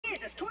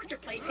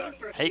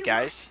Hey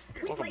guys,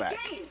 welcome back.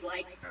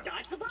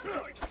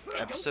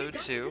 Episode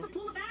 2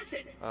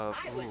 of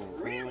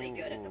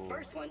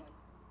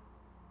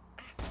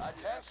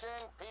Attention,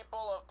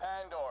 people of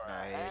Pandora.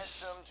 Nice.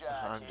 Handsome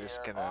Jack I'm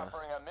just here, gonna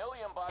offering $1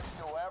 million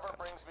to whoever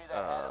brings me the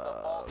head of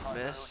the Vault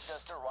Hunter who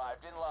just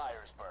arrived in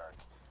Liarsburg.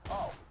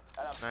 Oh,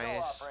 and I'm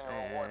still offering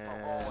a reward for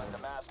rolling the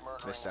mass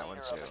murdering missed that one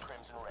leader of too. the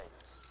Crimson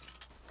Raiders.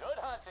 Good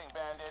hunting,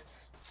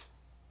 bandits.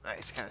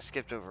 Nice, kind of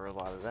skipped over a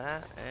lot of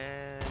that,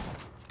 and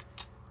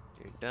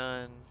you're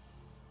done.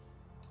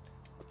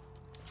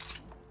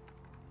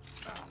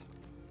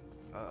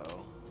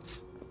 Uh-oh.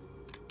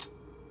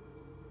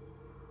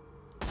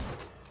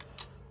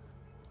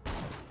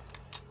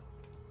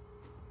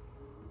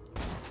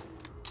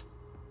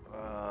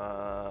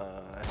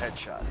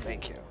 Headshot,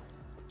 thank you.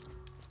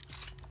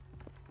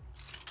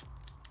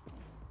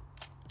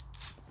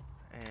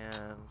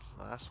 And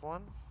last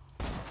one.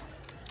 $1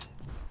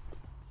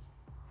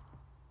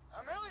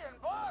 million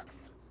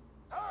bucks?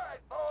 All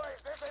right,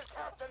 boys, this is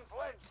Captain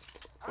Flint.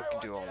 We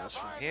can do all this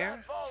from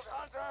here. Vault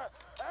Hunter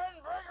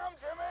and bring him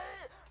to me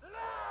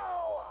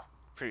now.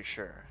 Pretty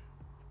sure.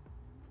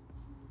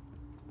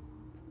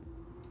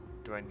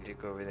 Do I need to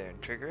go over there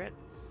and trigger it?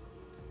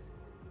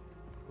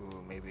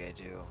 Ooh, maybe I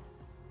do.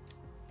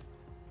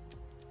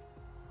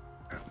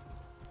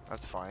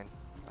 That's fine.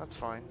 That's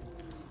fine.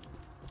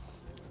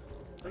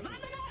 Are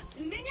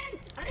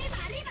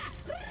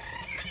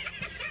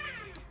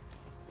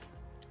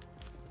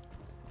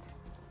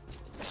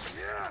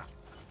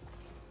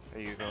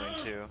you going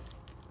to?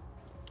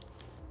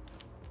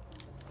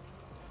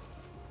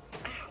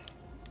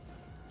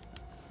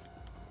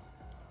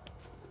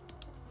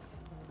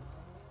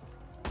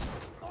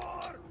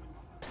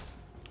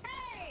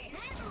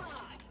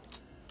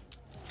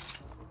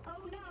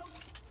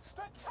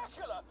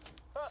 Spectacular!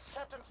 First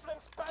Captain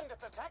Flint's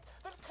bandits attack,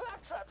 then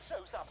Claptrap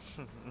shows up.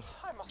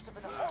 I must have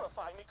been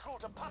horrifyingly cruel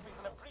to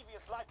puppies in a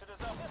previous life to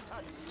deserve this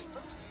kind of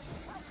treatment.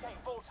 I say,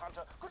 Vault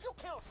Hunter, could you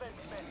kill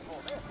Flint's men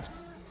for me?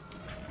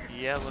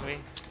 Yeah, let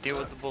me deal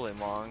with the bully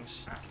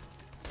mongs.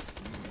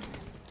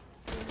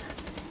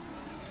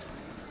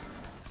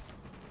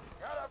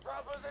 Got a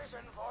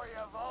proposition for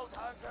you, Vault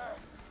Hunter.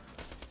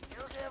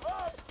 You give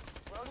up,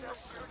 we'll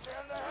just shoot you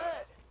in the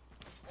head.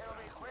 It'll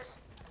be quick,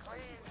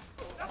 clean,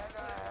 and a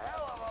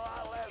hell of a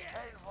lot less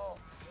painful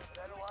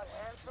than what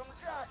Handsome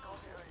Jack will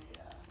do to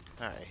you.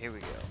 Alright, here we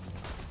go.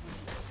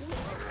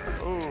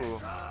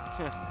 Ooh.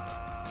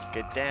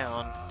 Get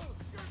down.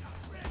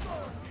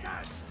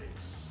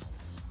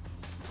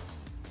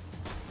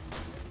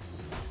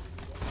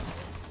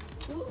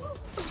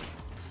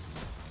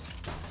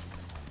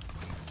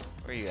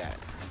 Where you at?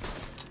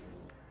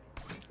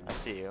 I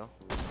see you.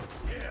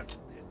 Yeah,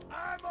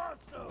 I'm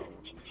also.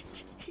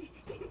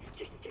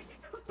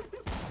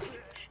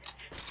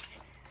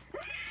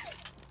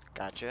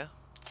 Gotcha.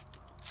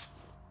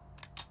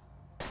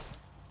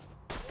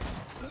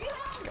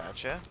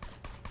 Gotcha.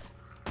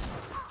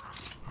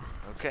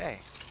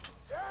 Okay.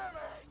 Damn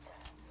it!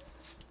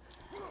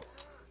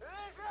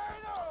 This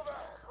ain't over,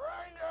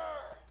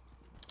 Grinder!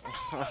 Hey,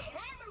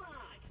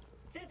 Hammerlock!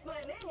 Since my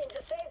minion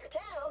just saved your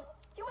town,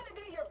 you want to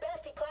do your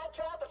bestie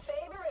Claptrap a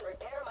favor and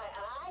repair my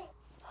eye?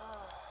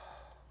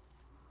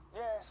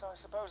 Yes, I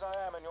suppose I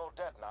am in your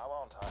debt now,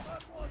 aren't I?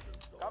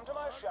 Come to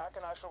my shack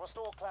and I shall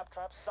restore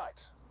Claptrap's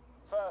sight.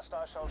 First,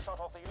 I shall shut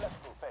off the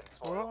electrical fence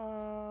for you.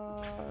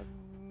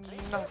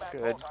 Please stay Not back,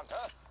 good. Vault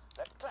Hunter.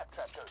 Let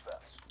Claptrap go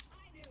first.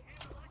 I knew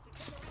Hammerlock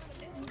would come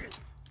around the bend.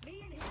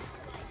 Me and him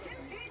are like two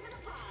peas in a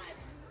pod.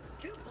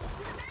 Two bolts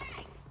in a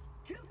bag.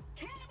 Two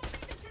cannibal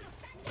niggas in a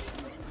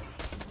factory.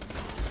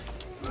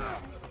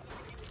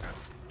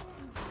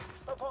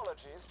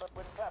 Apologies, but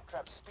when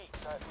Claptrap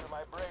speaks, I feel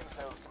my brain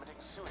cells committing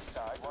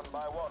suicide one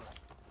by one.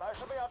 I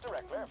shall be out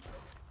directly.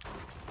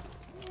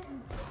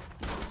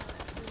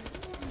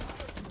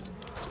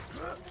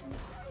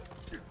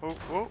 Oh,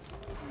 oh.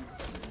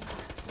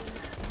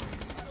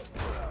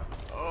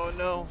 Oh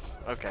no.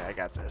 Okay, I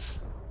got this.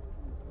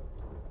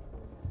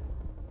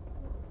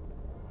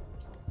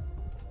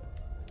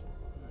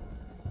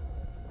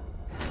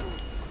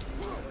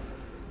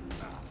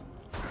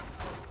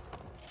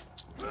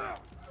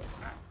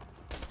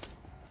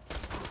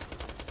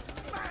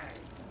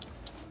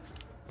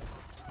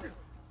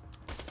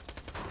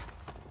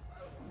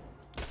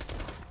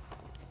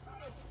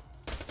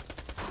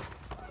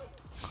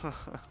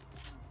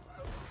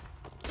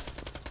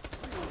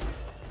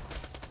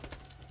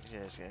 You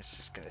guys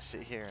just gonna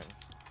sit here and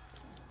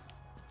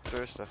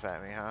throw stuff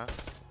at me, huh?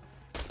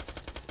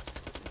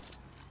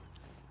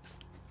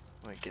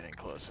 Let me get in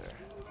closer.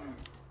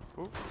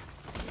 Ooh.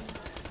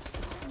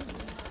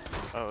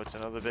 Oh, it's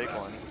another big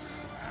one.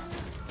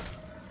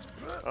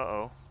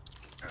 Uh-oh.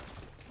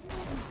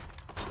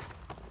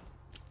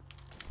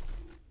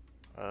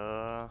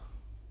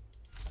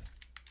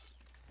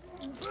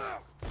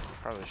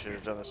 Probably should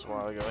have done this a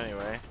while ago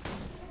anyway.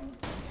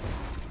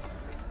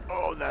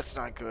 Oh, that's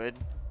not good.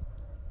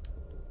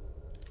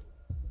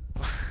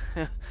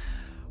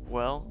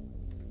 Well,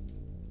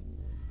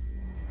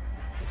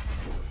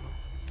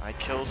 I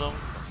killed him,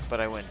 but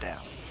I went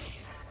down.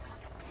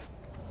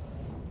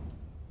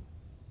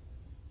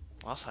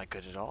 Well, that's not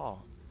good at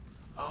all.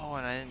 Oh,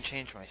 and I didn't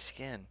change my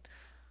skin.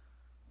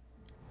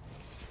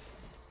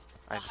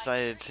 I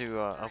decided to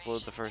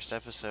upload the first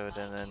episode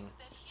and then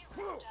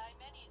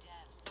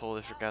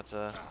totally forgot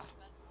to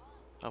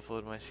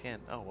upload my skin.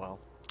 Oh well.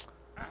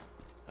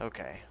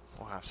 Okay,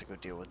 we'll have to go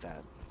deal with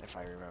that if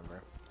I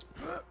remember.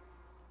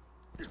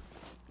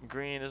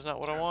 Green is not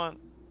what I want.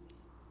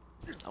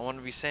 I want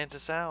to be Santa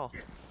Sal.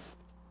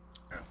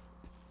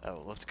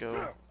 Oh, let's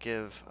go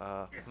give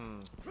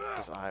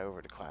this eye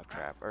over to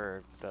Claptrap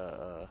or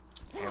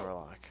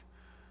Hammerlock.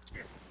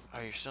 Oh,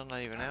 you're still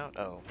not even out?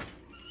 Oh.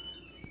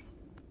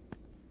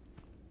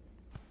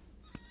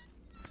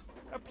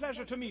 A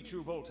pleasure to meet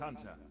you, Vault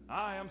Hunter.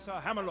 I am Sir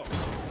Hammerlock.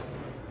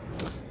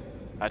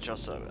 At your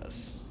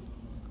service.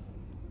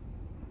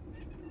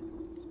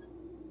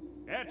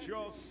 At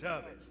your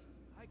service.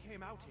 I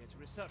came out here to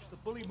research the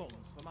bully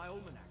moms for my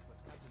almanac, but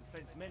Captain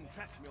Flint's men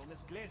trapped me on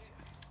this glacier.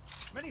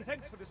 Many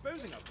thanks for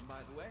disposing of them,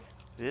 by the way.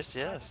 Yes, I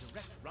had yes. a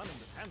direct run-in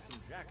with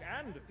Handsome Jack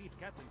and defeat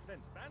Captain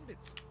Flint's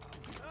bandits.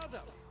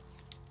 Murder.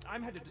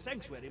 I'm headed to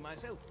Sanctuary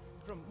myself.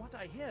 From what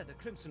I hear, the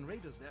Crimson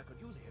Raiders there could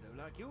use a hero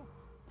like you.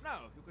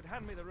 Now, if you could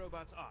hand me the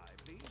robot's eye,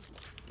 please.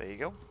 There you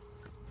go.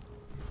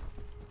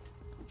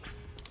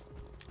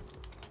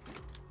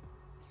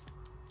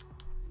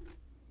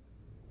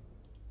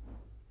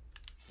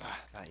 Ah,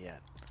 not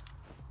yet.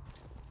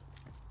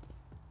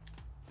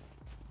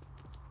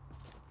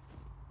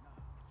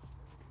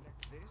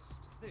 Connect this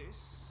to this,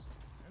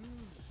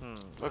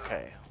 and...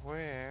 Okay,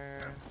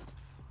 where...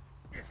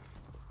 Do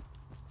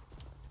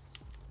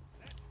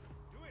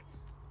it!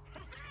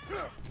 I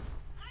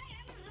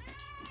am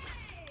alive!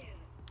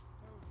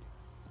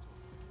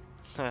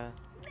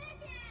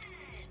 Minion!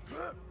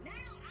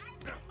 Now I've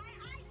got my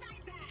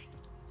eyesight back,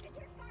 and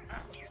you're far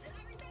earlier than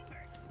I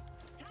remembered.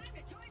 Time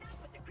to join up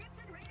with the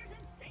Crimson Raiders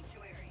in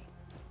Sanctuary.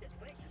 This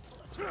place is full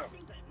of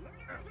nothing but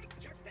murderers and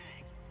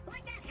jerkbags,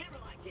 like that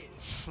Hammerlock dude.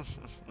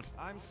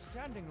 I'm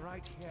standing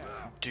right here.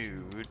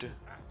 Dude.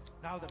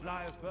 Now that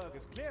Liarsburg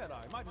is cleared,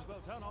 I might as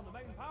well turn on the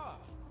main power.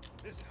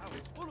 This town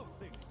is full of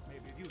things that may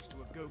be of use to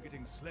a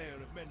go-getting slayer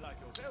of men like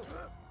yourself.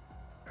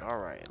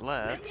 Alright,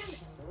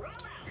 let's... Roll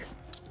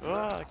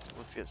out!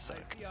 let's get I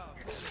sick. see our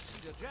fearless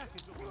leader Jack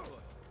is looking for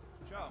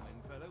you.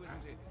 Charming fellow,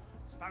 isn't he?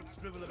 Spouts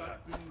drivel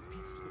about bringing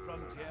peace to the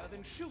frontier,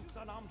 then shoots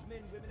unarmed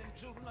men, women, and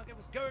children like it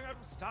was going out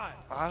of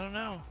style. I don't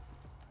know.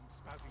 I'm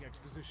spouting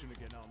exposition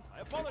again, aren't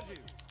I? Apologies.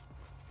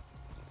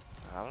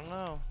 I don't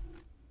know.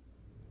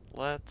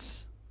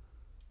 Let's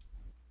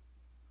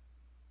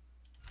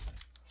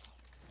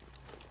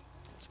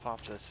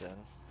pop this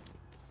in.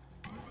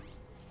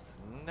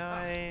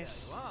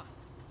 Nice. There you are.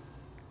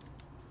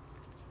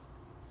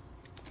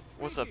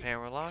 What's up,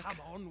 Hammerlock?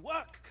 Come on,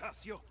 work,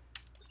 curse you!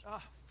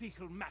 Ah,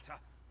 fecal matter.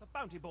 The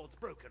bounty board's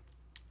broken.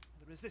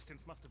 The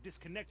Resistance must have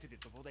disconnected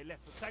it before they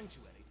left the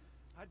Sanctuary.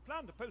 I'd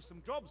planned to post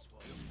some jobs for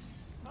you.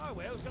 Oh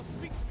well, just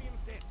speak to me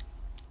instead.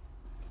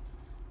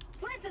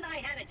 Flint and I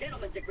had a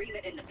gentleman's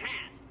agreement in the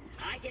past.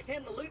 I give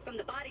him the loot from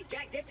the bodies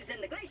Jack ditches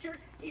in the glacier.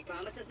 He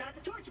promises not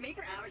to torture me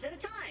for hours at a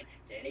time.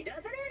 Then he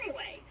does it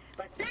anyway.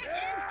 But that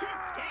ends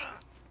today.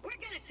 We're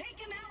gonna take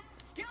him out,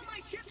 steal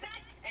my ship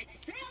back, and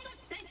sail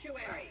to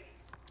Sanctuary.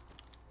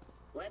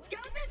 Let's go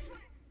this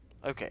way.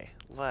 Okay,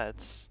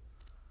 let's...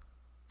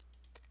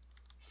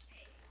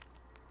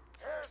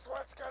 Here's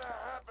what's gonna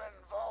happen,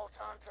 Vault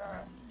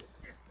Hunter.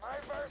 My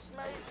first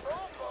mate,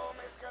 Boom Boom,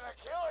 is gonna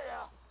kill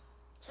ya.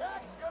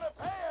 Jack's gonna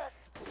pay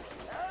us, and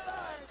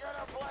I'm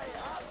gonna play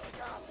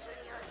hopscotch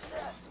in your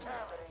chest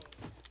cavity.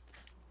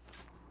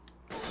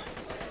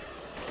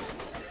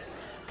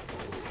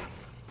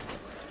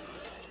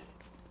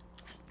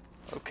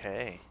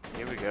 Okay,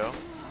 here we go.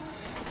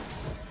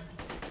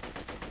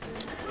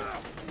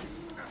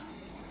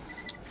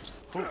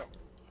 Whew.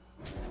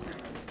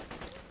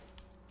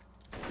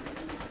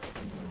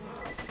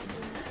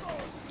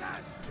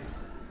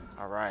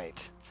 All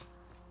right.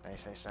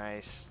 Nice, nice,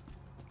 nice.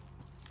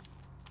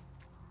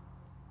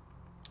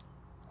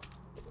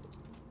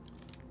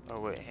 Oh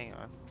wait, hang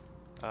on.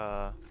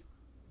 I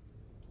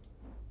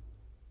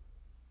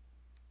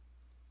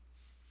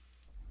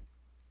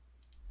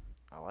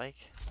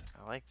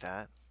like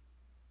that.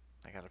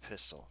 I got a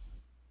pistol.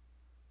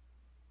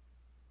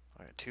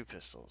 I got 2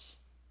 pistols.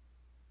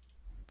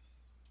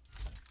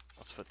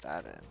 Let's put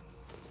that in.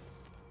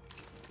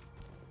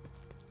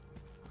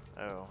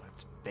 Oh,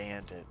 it's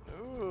bandit.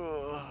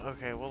 Ooh,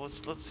 okay, well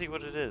let's see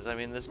what it is. I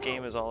mean, this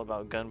game is all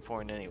about gun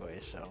porn anyway,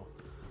 so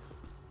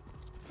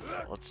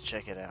let's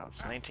check it out.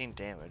 It's 19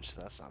 damage,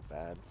 so that's not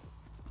bad.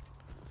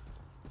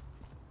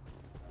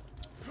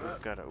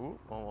 Gotta, ooh,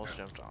 almost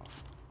jumped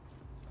off.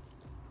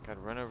 Gotta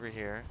run over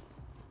here.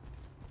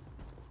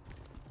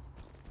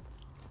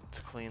 Let's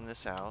clean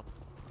this out.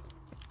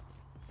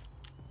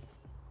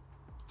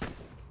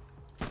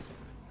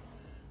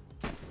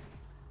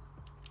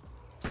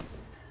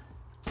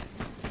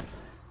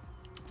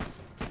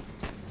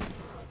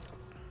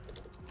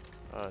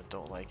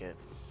 Don't like it.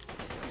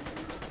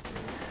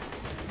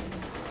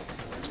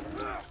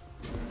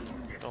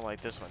 Don't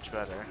like this much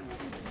better.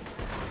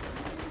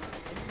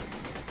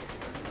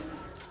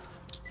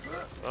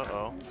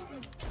 Uh-oh.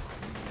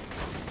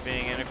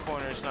 Being in a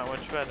corner is not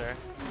much better.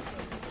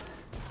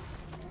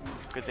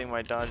 Good thing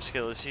my dodge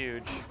skill is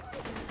huge.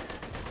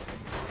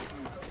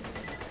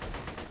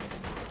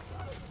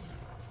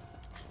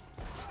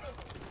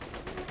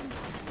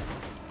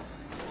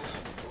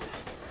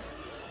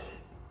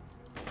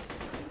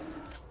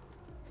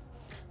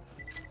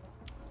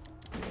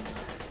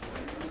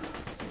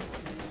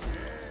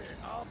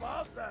 How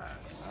about that?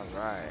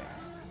 Alright.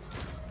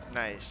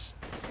 Nice.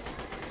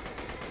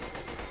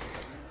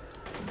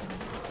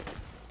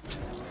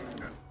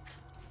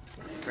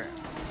 Crap.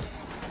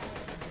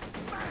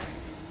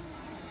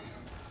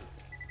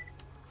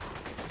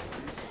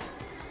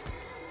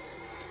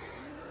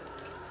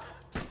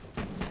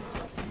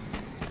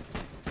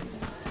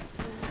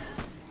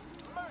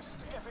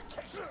 Most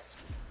efficacious.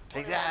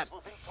 Take that! Will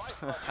think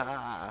twice about building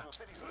peaceful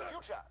cities in the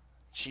future.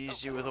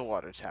 Cheesed you with a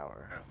water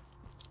tower.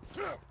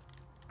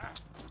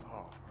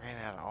 Oh, ran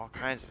out of all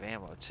kinds of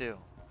ammo too.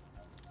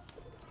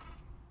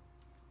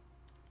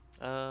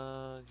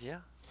 Yeah.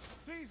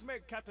 Please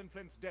make Captain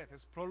Flint's death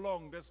as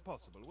prolonged as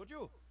possible, would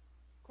you?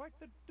 Quite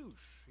the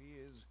douche he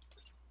is.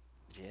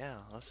 Yeah,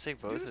 let's take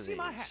Do both you of see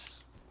my hat? these.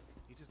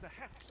 It is the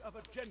hat of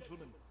a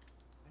gentleman,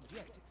 and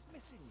yet it's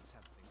missing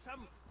something.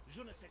 Some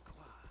je ne sais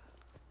quoi.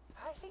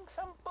 I think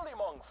some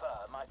bullymong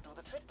fur might do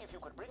the trick if you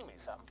could bring me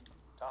some.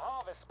 To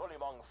harvest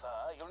bullymong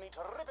fur, you'll need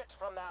to rip it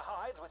from their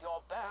hides with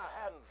your bare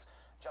hands.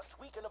 Just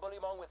weaken a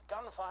bullymong with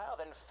gunfire,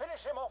 then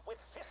finish him off with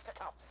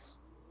fisticuffs.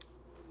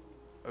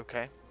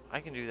 Okay, I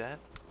can do that.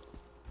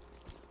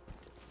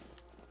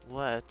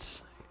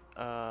 Let's,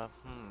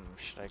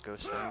 should I go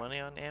spend money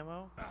on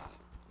ammo?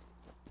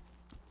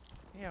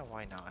 Yeah,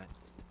 why not?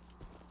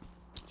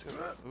 Let's go.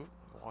 Oop,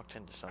 walked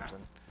into something.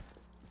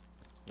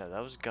 No,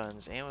 that was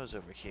guns. Ammo's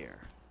over here.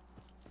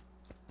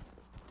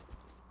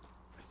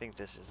 I think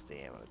this is the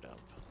ammo dump.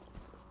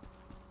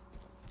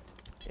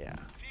 Yeah,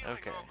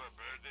 okay.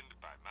 Overburdened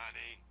by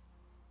money.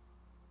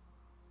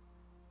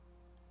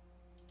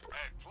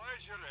 A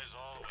pleasure as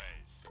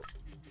always.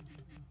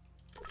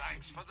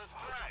 Thanks for the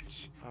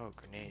stretch. Oh,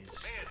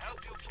 grenades. May it help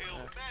you kill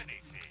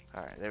many things.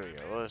 Alright, there we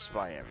go. Let's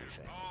buy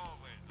everything.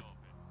 Always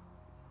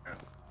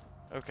open.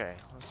 Okay,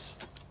 let's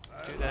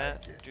do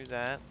that, do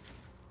that.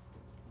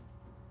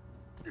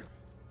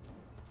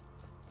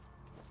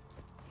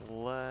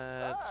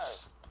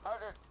 Let's How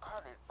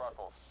did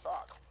Brussels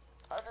suck?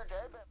 How's your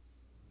day been?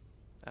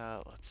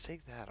 let's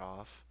take that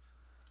off.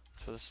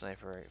 Let's put the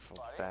sniper rifle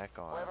Buddy? back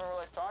We on. haven't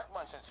really talked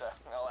much since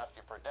I left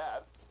you for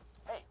dead.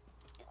 Hey,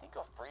 you think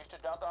you'll freeze to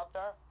death out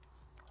there?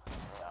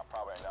 No,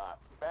 probably not.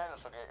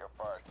 Bandits will get you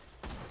first.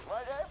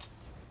 My day?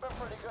 Been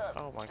pretty good.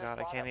 Oh my Just god,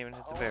 I bought can't a even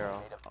hit the pony barrel.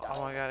 made of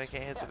Oh my god, I diamonds.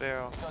 can't hit the Yeah,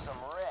 barrel. Because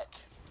I'm rich.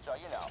 So,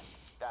 you know,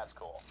 that's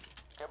cool.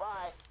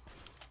 Goodbye.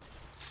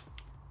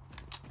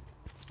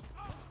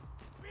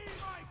 Be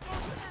my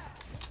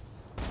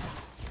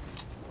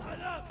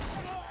God!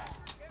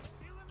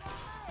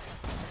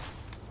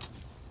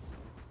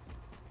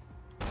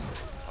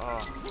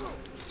 Oh.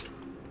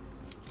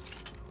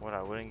 What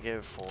I wouldn't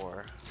give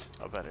for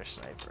a better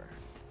sniper.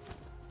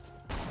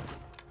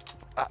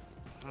 Ah,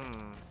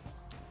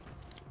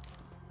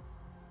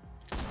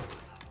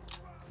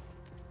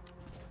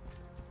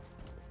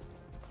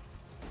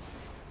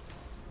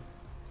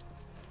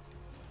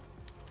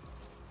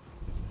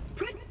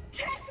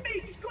 Protect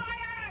me,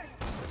 Squire!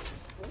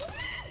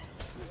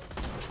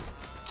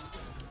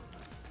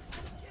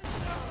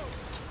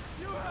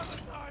 You have a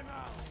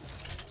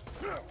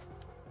timeout!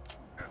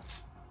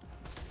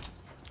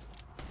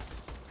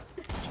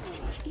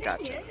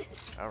 gotcha. Idiot.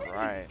 Alright. What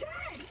have you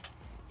done?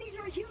 These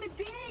are human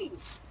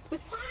beings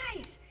with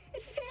lives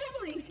and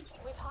families.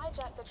 We've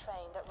hijacked the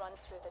train that runs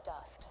through the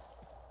dust.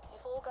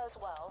 If all goes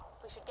well,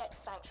 we should get to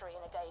Sanctuary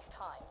in a day's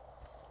time.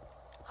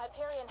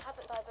 Hyperion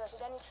hasn't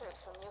diverted any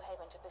troops from New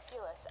Haven to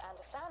pursue us, and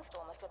a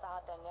sandstorm has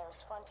devoured their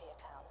nearest frontier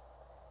town.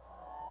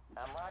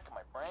 I'm racking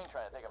my brain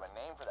trying to think of a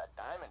name for that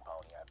diamond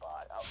pony I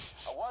bought. I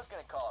was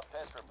going to call it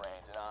Piss for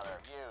Brains in honor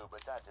of you, but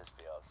that just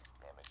feels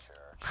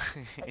immature.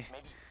 Hey,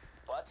 maybe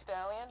Butt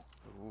Stallion?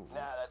 Ooh.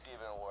 Nah, that's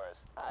even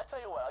worse. I'll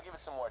tell you what, I'll give it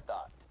some more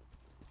thought.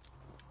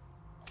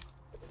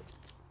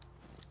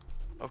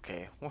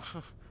 Okay.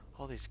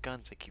 All these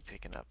guns I keep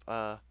picking up.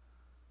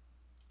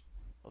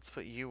 Let's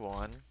put you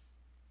on.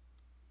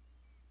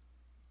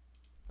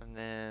 And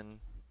then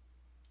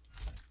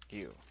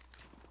you.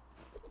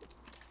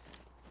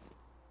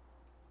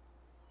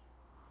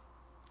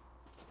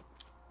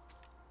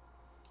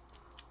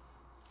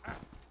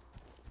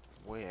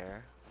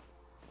 Where?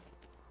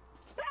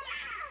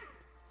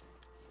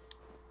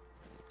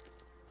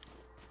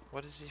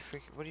 What is he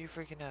freaking? What are you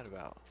freaking out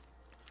about?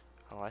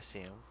 Oh, I see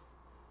him.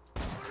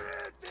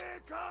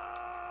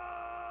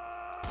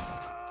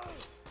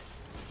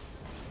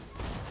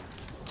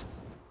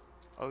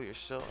 Oh, you're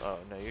still. Oh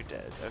no, you're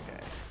dead. Okay.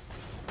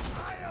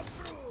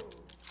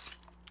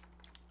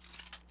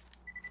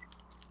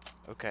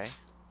 Okay.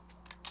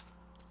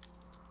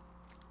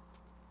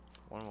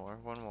 One more.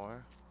 One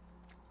more.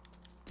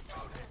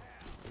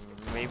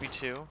 Maybe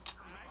two.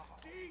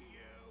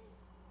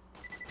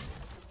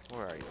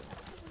 Where are you?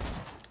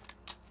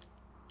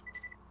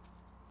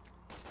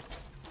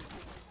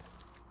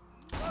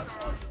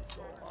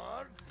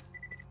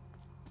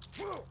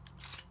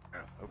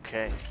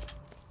 Okay.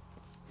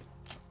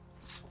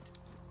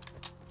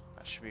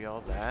 That should be all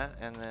that,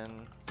 and then...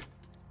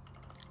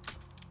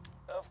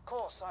 Of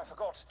course, I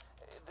forgot.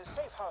 The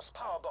safe house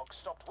power box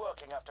stopped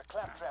working after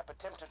Claptrap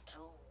attempted to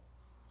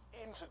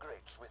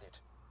integrate with it.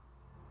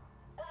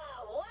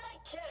 What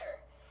a kidder!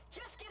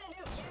 Just get a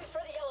new fuse for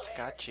the elevator.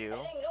 Got you.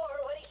 And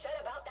ignore what he said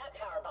about that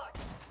power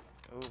box.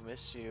 Oh,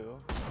 miss you.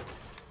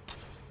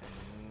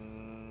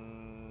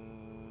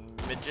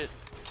 Midget.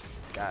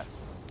 Got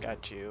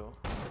you.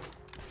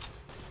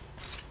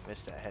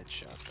 Missed that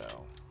headshot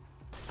though.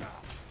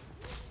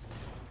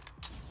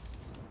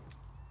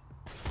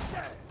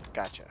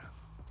 Gotcha.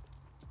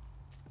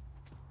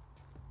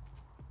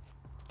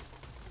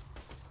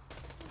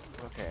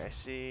 Okay, I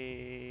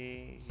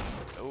see.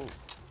 Oh.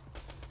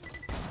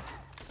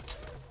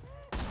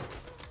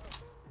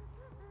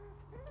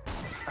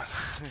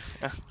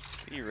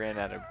 He ran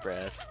out of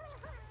breath.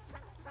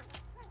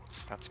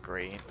 That's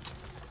great.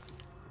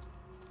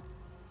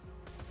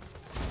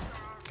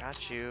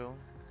 Got you.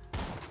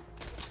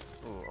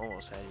 Ooh,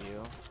 almost had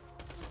you.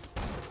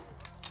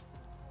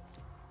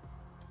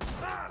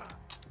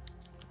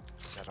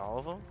 Is that all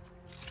of them?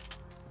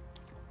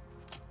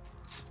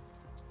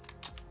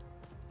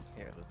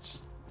 Here,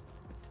 let's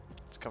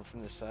come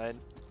from this side.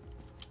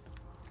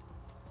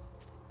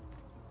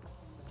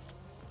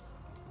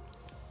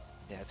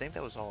 Yeah, I think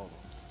that was all of them.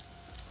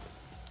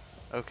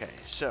 Okay,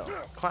 so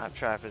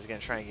Claptrap is gonna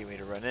try and get me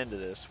to run into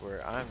this,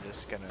 where I'm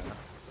just gonna...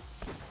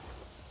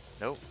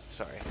 Nope,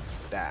 sorry,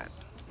 that.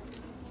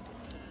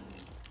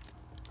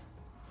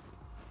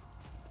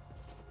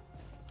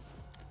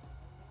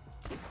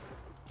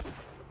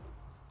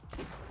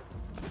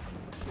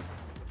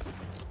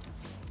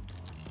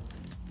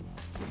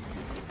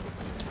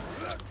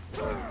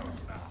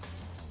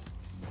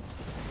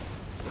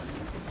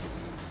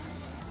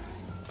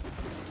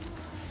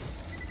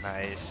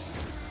 Nice.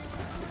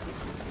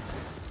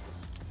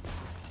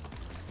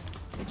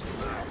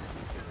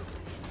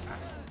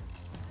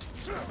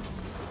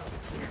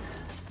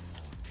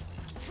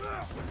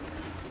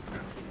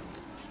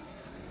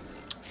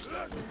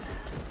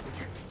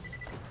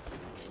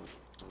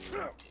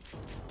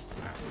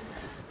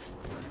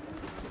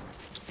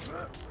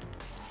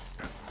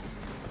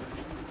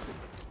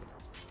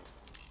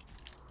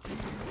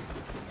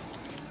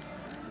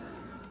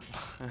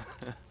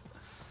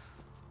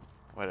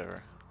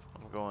 Whatever.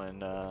 I'm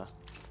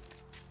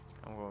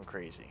going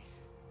crazy.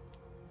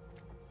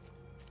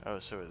 Oh,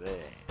 so are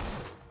they.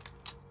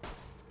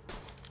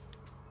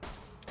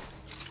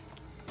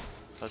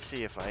 Let's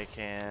see if I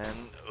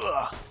can...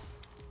 Ugh!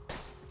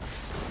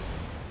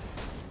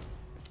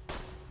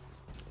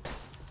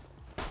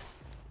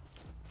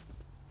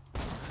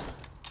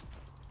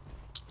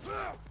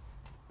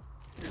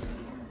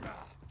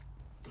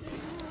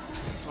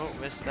 Oh,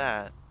 missed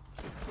that.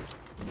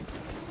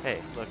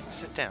 Hey, look,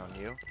 sit down,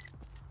 you.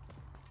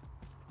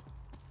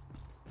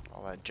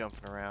 All that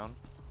jumping around.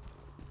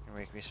 You're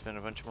making me spend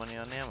a bunch of money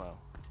on ammo.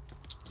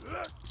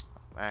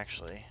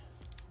 Actually.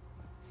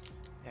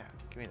 Yeah,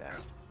 give me that.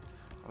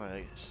 I'm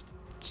gonna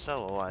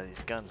sell a lot of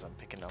these guns I'm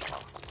picking up.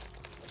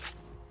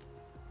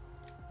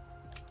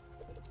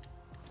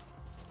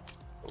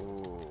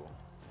 Ooh.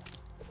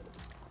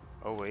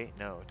 Oh wait,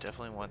 no,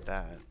 definitely want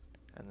that.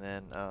 And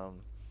then,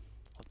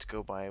 let's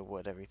go by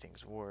what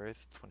everything's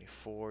worth.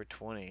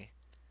 24.20.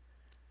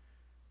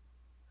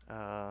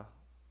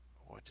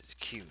 What did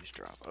Q's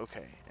drop?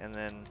 Okay, and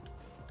then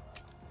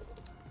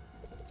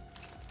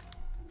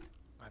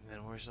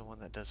where's the one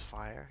that does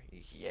fire?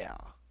 Yeah.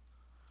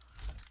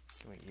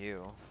 Give me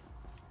you.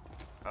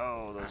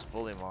 Oh, those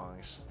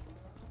bullymongs.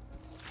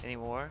 Any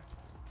more?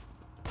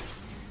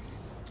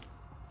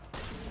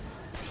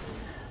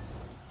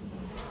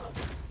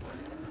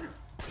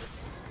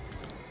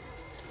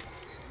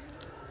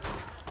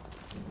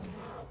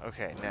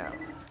 Okay, now.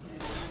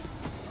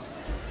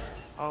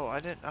 Oh, I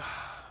didn't.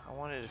 I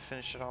wanted to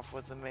finish it off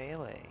with the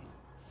melee.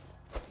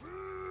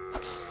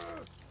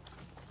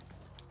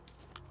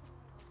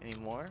 Any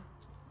more?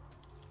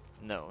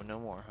 No, no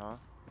more, huh?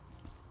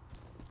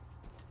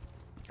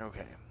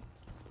 Okay.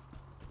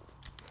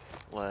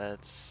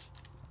 Let's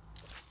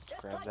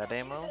grab that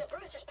ammo. In a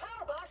Brewster's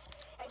power box,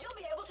 and you'll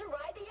be able to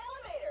ride the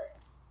elevator.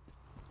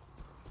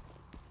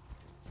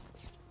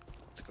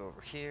 Let's go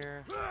over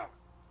here.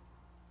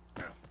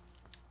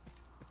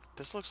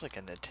 This looks like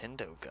a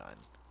Nintendo gun.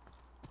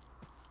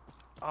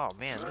 Oh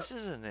man, this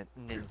is a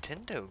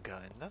Nintendo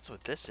gun. That's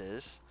what this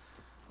is.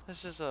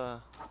 This is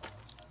a...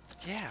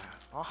 Yeah,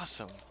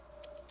 awesome.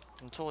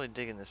 I'm totally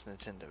digging this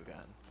Nintendo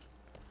gun.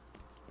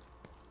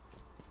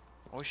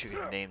 I wish you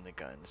could name the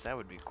guns. That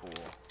would be cool.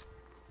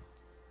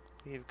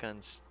 Leave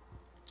guns.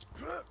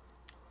 I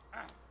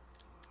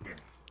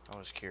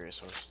was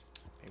curious.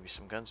 Maybe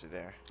some guns are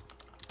there.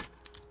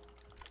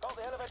 Got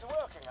the elevator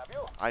working, have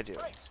you? I do.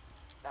 Great.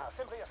 Now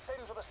simply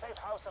ascend to the safe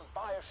house and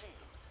buy a shield.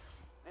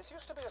 This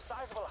used to be a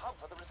sizable hub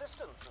for the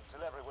Resistance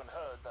until everyone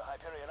heard the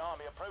Hyperion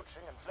army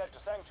approaching and fled to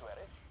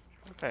Sanctuary.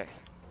 Okay.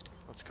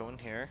 Let's go in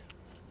here.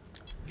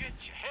 Get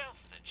your health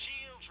and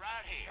shields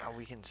right here. Now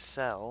we can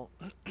sell.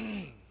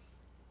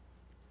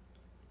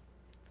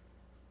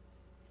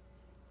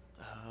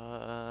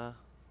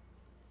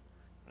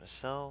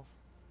 sell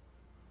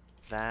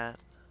that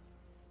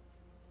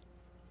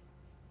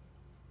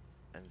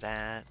and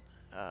that.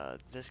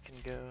 This can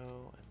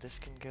go and this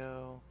can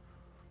go.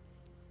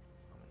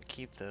 I'm gonna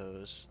keep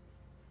those.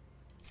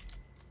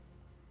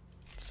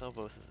 Sell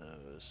both of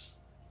those.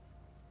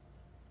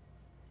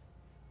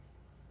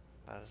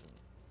 That isn't.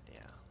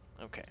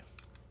 Yeah. Okay.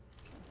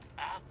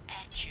 I'm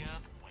at you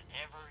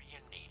whenever you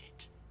need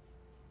it.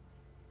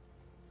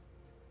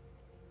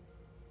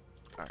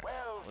 Alright.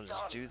 Well We'll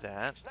just done. do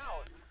that. Now,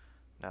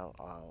 Now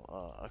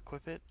I'll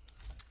equip it.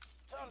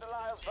 turn to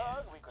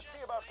Lylersburg. We could see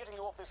about getting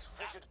you off this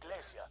frigid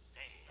glacier.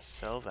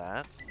 Sell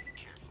that.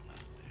 Careful out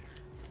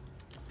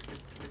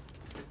there.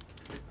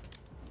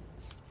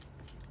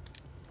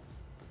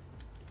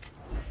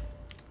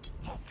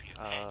 Hope you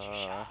catch your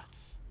shots.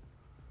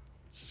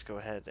 Let's just go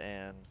ahead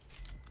and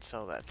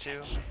sell that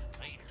too.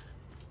 Later.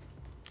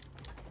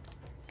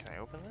 Can I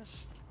open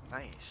this?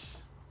 Nice.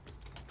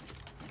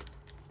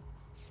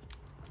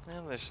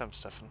 And there's some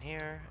stuff in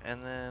here,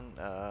 and then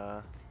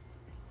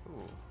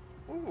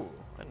ooh,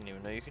 I didn't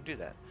even know you could do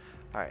that.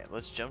 All right,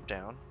 let's jump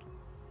down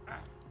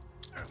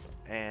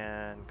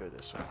and go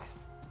this way.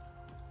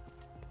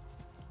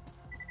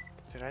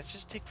 Did I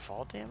just take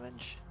fall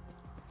damage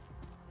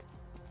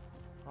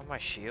on my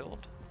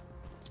shield?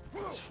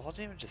 Is fall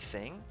damage a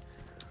thing?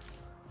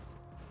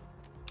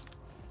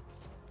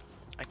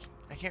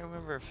 I can't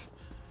remember if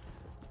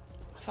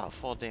I thought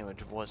fall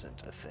damage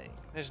wasn't a thing.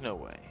 There's no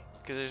way,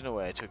 because there's no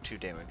way I took 2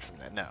 damage from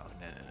that. No,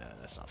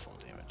 that's not fall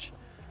damage.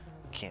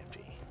 Can't be.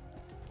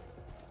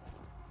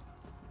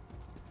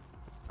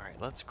 All right,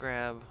 let's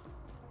grab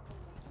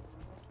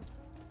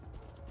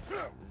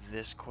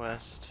this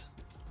quest,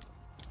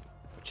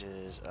 which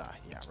is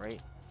yeah,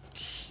 right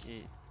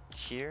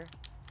here.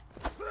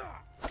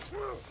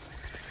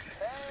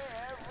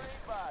 Hey,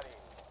 everybody.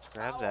 Let's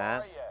grab How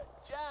that. are ya?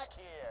 Jack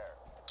here.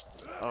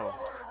 Oh,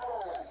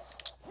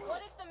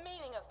 What is the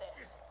meaning of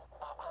this?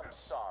 I'm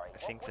sorry. I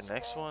think the What's your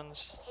next name?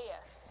 one's.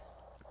 Pierce.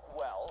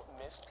 Well,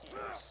 Miss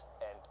Pierce,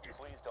 and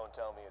please don't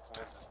tell me it's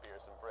Mrs.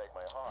 Pierce and break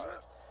my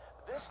heart.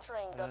 This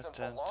train doesn't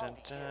Dun, belong dun,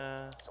 to you,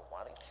 dun. so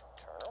why don't you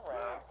turn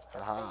around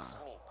and Aha. face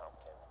me,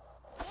 Pumpkin?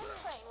 This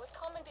train was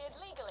commandeered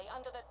legally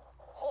under the...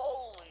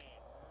 Holy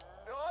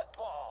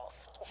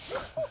nutballs!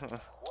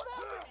 What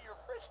happened to your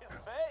freaking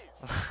face?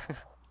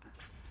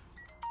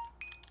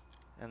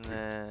 And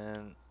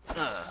then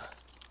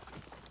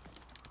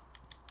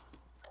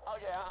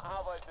Okay,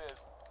 how about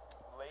this?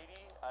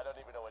 Lady, I don't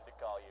even know what to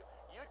call you.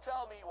 You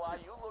tell me why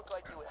you look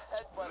like you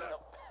headbutted a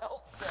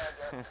belt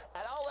sander, and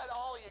I'll let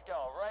all of you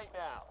go right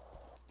now.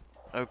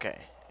 okay,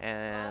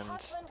 and My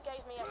husband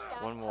gave me a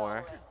scant one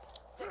more. pearl ring.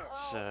 The pearl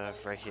So,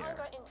 released right here.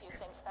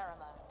 hunger-inducing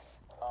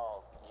pheromones.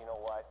 Oh, you know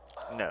what?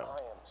 No. I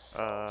am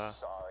so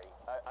sorry.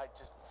 I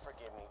just,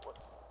 forgive me.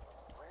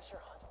 Where's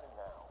your husband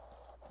now?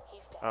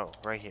 He's dead. oh,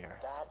 right here.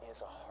 That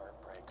is a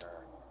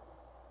heartbreaker.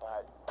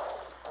 But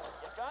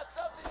you got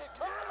something in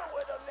common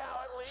with him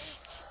now, at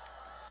least.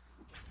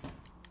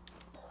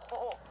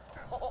 Oh,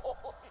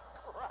 holy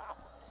crap!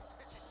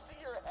 Did you see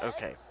your head?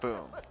 Okay,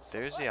 boom.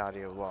 There's the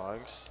audio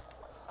logs.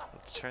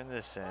 Let's turn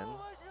this in. Oh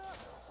my God!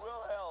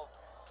 We'll help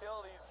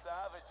kill these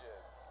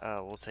savages.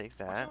 We'll take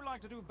Would that you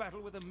like to do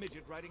battle with a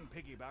midget riding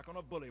piggyback on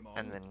a bullymong?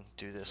 and then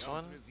do this The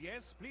one. answer is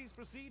yes. Please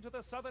proceed to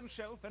the southern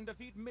shelf and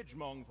defeat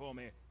Midgemong for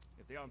me.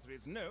 If the answer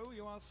is no,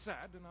 you are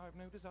sad, and I have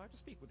no desire to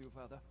speak with you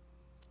further.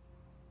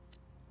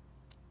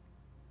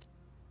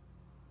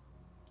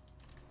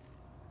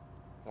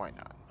 Why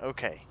not?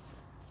 Okay.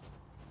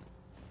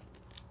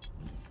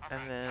 A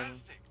And then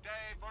fantastic day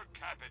for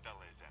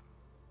capitalism.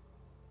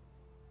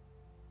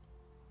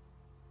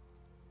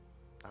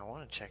 I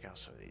want to check out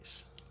some of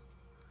these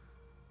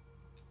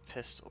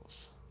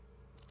pistols.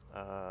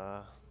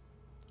 I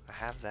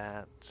have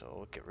that, so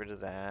we'll get rid of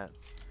that.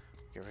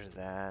 Get rid of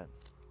that.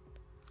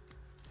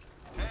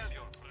 Tell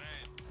your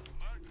friend.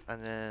 Mark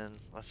And then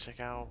let's check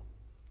out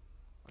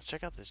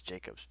this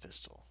Jacob's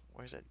pistol.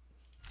 Where's it?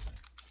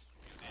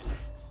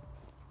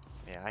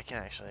 Yeah, I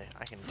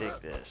can dig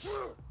this.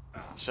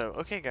 So,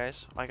 okay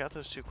guys, I got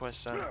those 2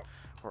 quests done.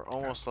 We're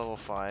almost level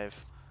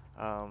 5.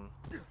 I'll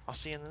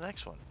see you in the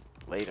next one.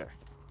 Later.